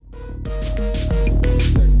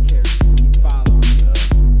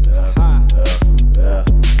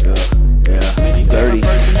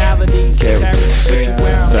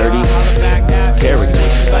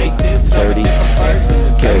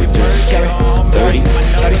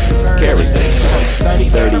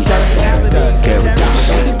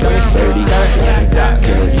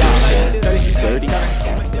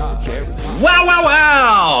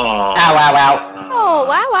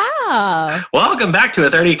Welcome back to a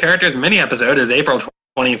 30 Characters mini episode. It's April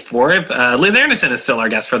 24th. Liz Anderson is still our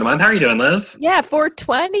guest for the month. How are you doing, Liz? Yeah,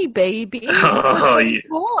 420, baby. Oh,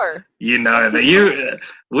 you know it.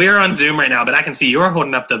 We are on Zoom right now, but I can see you're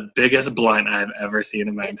holding up the biggest blunt I've ever seen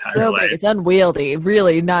in my entire life. Big. It's unwieldy.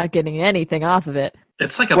 Really not getting anything off of it.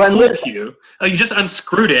 It's like a pool cue. Oh, you just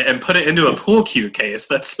unscrewed it and put it into a pool cue case.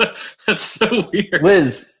 That's so weird.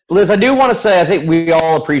 Liz, I do want to say I think we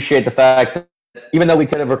all appreciate the fact that even though we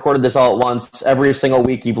could have recorded this all at once, every single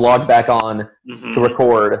week you've logged back on to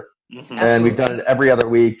record. Mm-hmm. And we've done it every other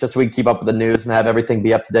week just so we can keep up with the news and have everything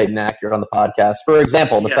be up to date and accurate on the podcast. For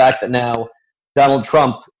example, the fact that now Donald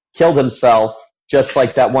Trump killed himself just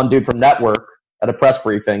like that one dude from Network at a press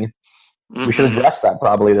briefing. Mm-hmm. We should address that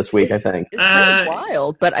probably this week, I think. It's pretty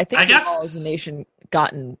wild, but I think we've all as a nation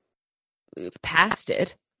gotten past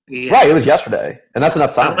it. Yeah. Right, it was yesterday, and that's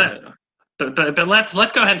enough time. But let's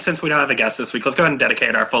go ahead, since we don't have a guest this week, let's go ahead and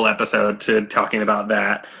dedicate our full episode to talking about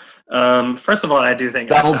that. First of all, I do think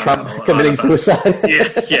Donald Trump committing suicide.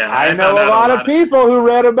 Yeah, I know a lot of people who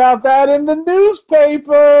read about that in the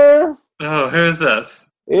newspaper. Oh, who's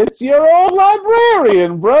this? It's your old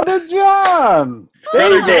librarian, Brother John.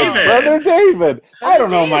 Brother David. Brother David. I don't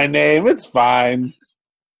know my name. It's fine.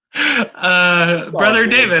 Brother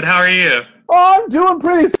David, how are you? Oh, I'm doing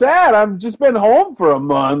pretty sad. I've just been home for a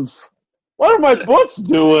month. What are my books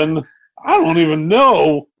doing? I don't even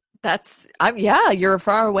know. You're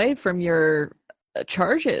far away from your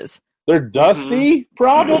charges. They're dusty,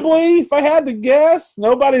 probably, if I had to guess.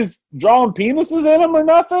 Nobody's drawing penises in them or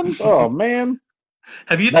nothing. Oh, man.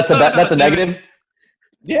 Have you? That's a negative?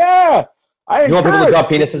 Yeah. You want people to draw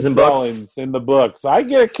penises in books? In the books. I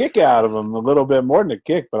get a kick out of them, a little bit more than a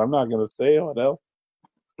kick, but I'm not going to say what else.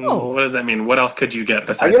 Oh, what does that mean? What else could you get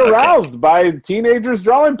besides? I get aroused by teenagers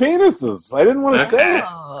drawing penises. I didn't want to say it.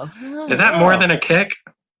 Is that more than a kick?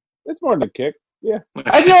 It's more than a kick. Yeah.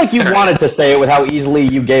 I feel like you wanted to say it with how easily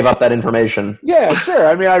you gave up that information. Yeah, sure.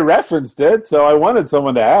 I mean, I referenced it, so I wanted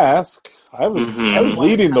someone to ask. I was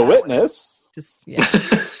leading the witness.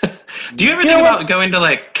 Do you ever think about going to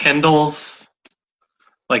like Kindles,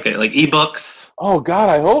 like ebooks? Oh God,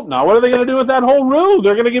 I hope not. What are they going to do with that whole room?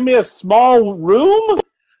 They're going to give me a small room?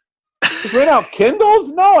 Rent out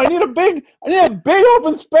Kindles? No, I need a big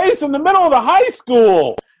open space in the middle of the high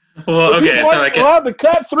school. Well, okay, so I can allowed to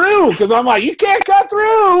cut through because I'm like, you can't cut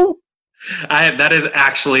through. That is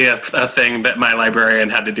actually a thing that my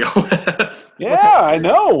librarian had to deal with. Yeah, I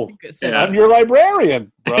know. Yeah. I'm your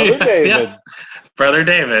librarian, Brother David. Yes. Brother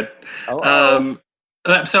David. Hello.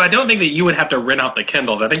 So I don't think that you would have to rent out the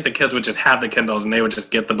Kindles. I think the kids would just have the Kindles and they would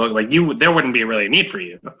just get the book. There wouldn't be really a need for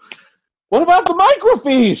you. What about the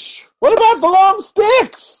microfiche? What about the long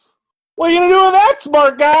sticks? What are you going to do with that,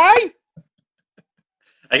 smart guy?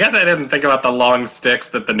 I guess I didn't think about the long sticks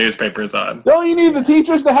that the newspaper's on. Don't you need the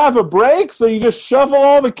teachers to have a break so you just shuffle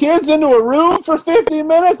all the kids into a room for 15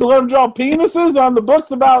 minutes and let them draw penises on the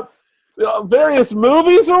books about various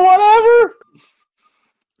movies or whatever?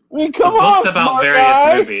 I mean, come on, books about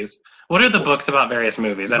various movies. What are the books about various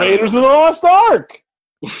movies? Raiders of the Lost Ark.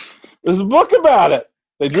 There's a book about it.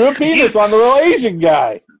 They drew a penis on the little Asian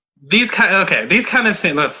guy. These kind of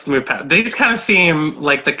seem. Let's move past. These kind of seem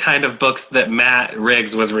like the kind of books that Matt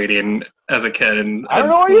Riggs was reading as a kid. I don't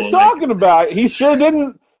know what you're talking about. He sure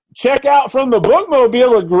didn't check out from the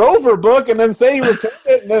bookmobile a Grover book and then say he returned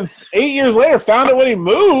it, and then 8 years later found it when he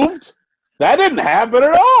moved. That didn't happen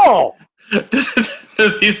at all.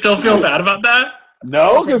 Does he still feel bad about that?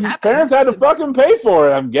 No, because his parents had to fucking pay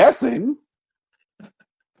for it, I'm guessing.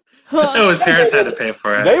 No, his parents had to pay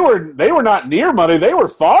for it. They were not near money. They were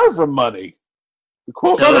far from money.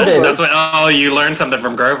 That's what. Oh, you learned something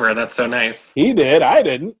from Grover. That's so nice. He did. I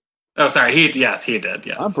didn't. Oh, sorry. He did. Yes.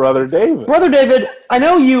 I'm Brother David. Brother David, I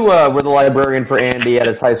know you were the librarian for Andy at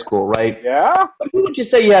his high school, right? Yeah. Who would you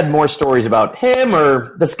say you had more stories about, him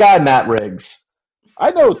or this guy Matt Riggs?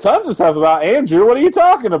 I know tons of stuff about Andrew. What are you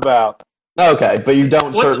talking about? Okay, but you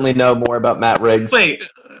don't certainly know more about Matt Riggs. Wait.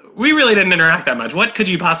 We really didn't interact that much. What could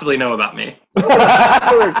you possibly know about me? You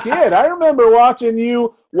were a kid. I remember watching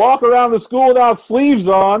you walk around the school without sleeves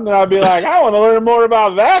on, and I'd be like, I want to learn more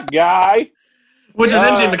about that guy. Which was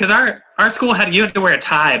interesting because our school you had to wear a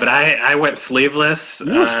tie, but I went sleeveless.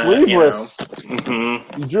 You were sleeveless. You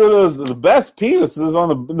drew the best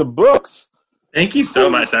penises in the books. Thank you so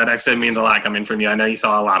much. That actually means a lot coming from you. I know you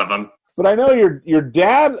saw a lot of them. But I know your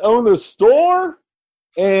dad owned a store,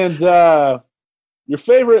 and your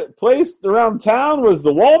favorite place around town was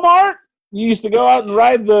the Walmart. You used to go out and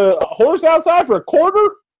ride the horse outside for a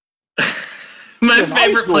quarter. My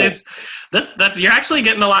favorite place. That's you're actually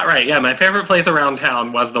getting a lot right. Yeah, my favorite place around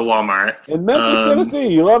town was the Walmart. In Memphis, Tennessee,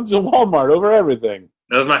 you loved the Walmart over everything.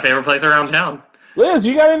 That was my favorite place around town. Liz,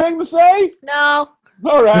 you got anything to say? No.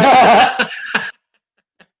 All right.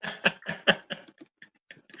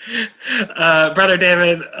 Brother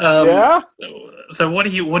David. Yeah. So what are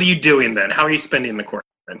you doing then? How are you spending the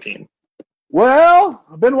quarantine? Well,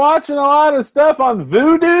 I've been watching a lot of stuff on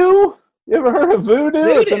Vudu. You ever heard of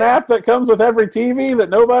Vudu? It's an app that comes with every TV that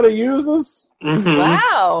nobody uses. Mm-hmm.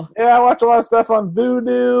 Wow. Yeah, I watch a lot of stuff on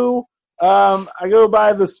Vudu. I go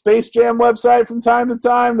by the Space Jam website from time to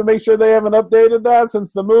time to make sure they haven't updated that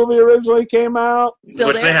since the movie originally came out.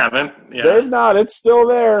 Which they haven't. Yeah. They've not. It's still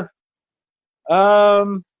there.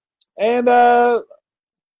 And I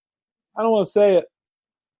don't want to say it.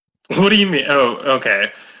 What do you mean? Oh,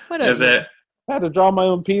 okay. What is it? I had to draw my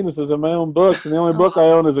own penises in my own books, and the only book I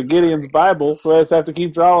own is a Gideon's Bible, so I just have to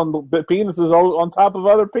keep drawing penises on top of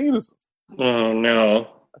other penises. Oh, no.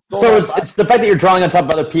 So it's the fact that you're drawing on top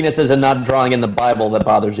of other penises and not drawing in the Bible that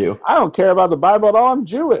bothers you. I don't care about the Bible at all. I'm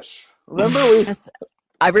Jewish. Remember?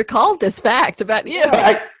 I recalled this fact about you.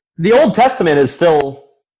 The Old Testament is still...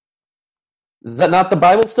 Is that not the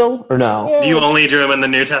Bible still, or no? Yeah. Do you only draw them in the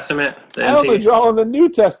New Testament? I only draw in the New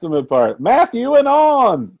Testament part. Matthew and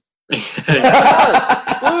on.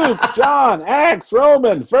 Luke, John, Acts,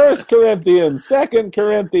 Romans, 1 Corinthians, 2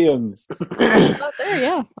 Corinthians. There,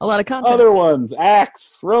 yeah. A lot of content. Other ones,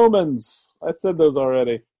 Acts, Romans. I said those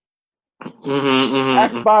already.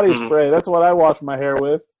 Axe body spray. That's what I wash my hair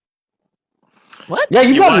with. What? Yeah,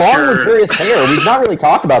 you've got long, luxurious hair. We've not really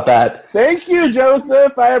talked about that. Thank you,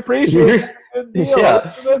 Joseph. I appreciate it. Good deal.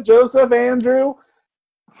 Yeah. Joseph, Andrew.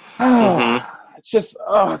 It's just,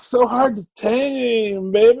 it's so hard to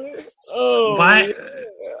tame, baby. Oh, why?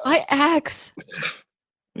 Yeah. Why Axe?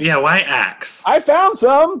 Yeah, why Axe? I found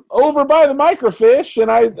some over by the microfiche, and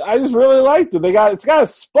I just really liked it. It's got a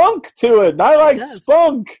spunk to it, and I like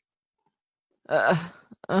spunk.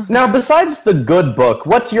 Now, besides the good book,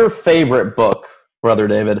 what's your favorite book, Brother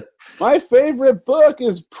David? My favorite book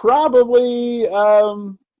is probably,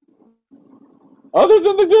 other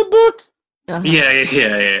than the good book? Yeah.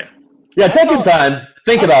 Yeah, take your time.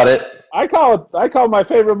 Think about it. I call my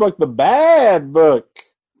favorite book the bad book.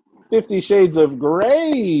 50 Shades of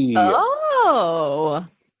Grey. Oh,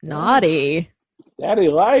 naughty. Daddy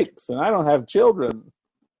likes, and I don't have children.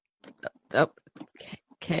 Oh,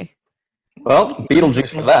 okay. Well, Beetlejuice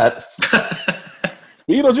for that.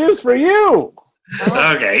 Beetlejuice for you.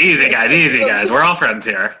 Okay, easy guys. We're all friends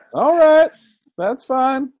here. All right, that's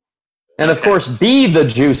fine. And of course, be the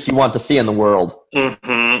juice you want to see in the world.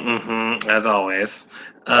 As always.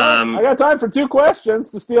 I got time for 2 questions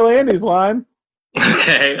to steal Andy's line.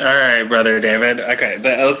 Okay, all right, Brother David. Okay,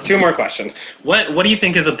 those 2 more questions. What do you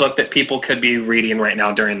think is a book that people could be reading right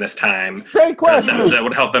now during this time? Great question. That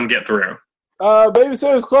would help them get through.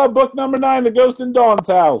 Babysitter's Club, book number 9, The Ghost in Dawn's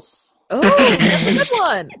House. Oh, that's a good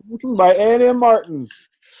one. By Ann M. Martin.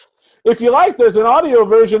 If you like, there's an audio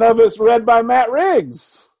version of it read by Matt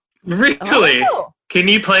Riggs. Really? Oh. Can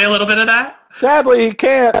you play a little bit of that? Sadly, he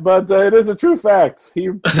can't, but it is a true fact. He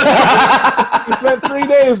spent 3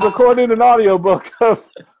 days recording an audiobook of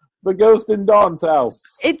The Ghost in Dawn's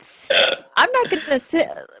House. I'm not going to say...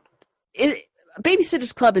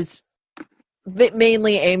 Babysitter's Club is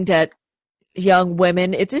mainly aimed at young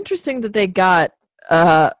women. It's interesting that they got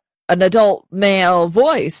an adult male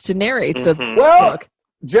voice to narrate the book.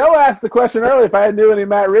 Joe asked the question earlier if I knew any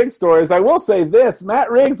Matt Riggs stories. I will say this.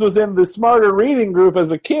 Matt Riggs was in the Smarter Reading group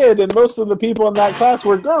as a kid, and most of the people in that class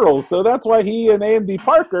were girls. So that's why he and Andy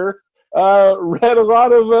Parker read a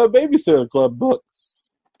lot of Babysitter Club books.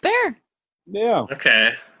 Fair. Yeah.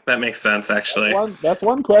 Okay. That makes sense, actually. That's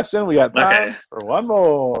one question. We got time for one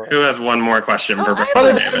more. Who has one more question for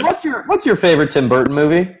Brother David? What's your favorite Tim Burton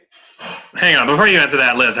movie? Hang on, before you answer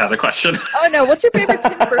that, Liz has a question. Oh, no, what's your favorite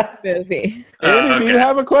Tim Burton movie? Andy, do you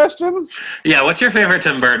have a question? Yeah, what's your favorite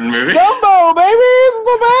Tim Burton movie? Dumbo, baby! It's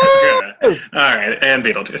the best! All right, and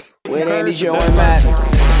Beetlejuice. With Andy, Joe, and Matt.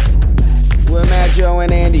 With Matt, Joe,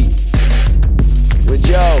 and Andy. With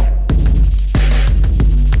Joe.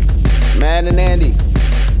 Matt and Andy.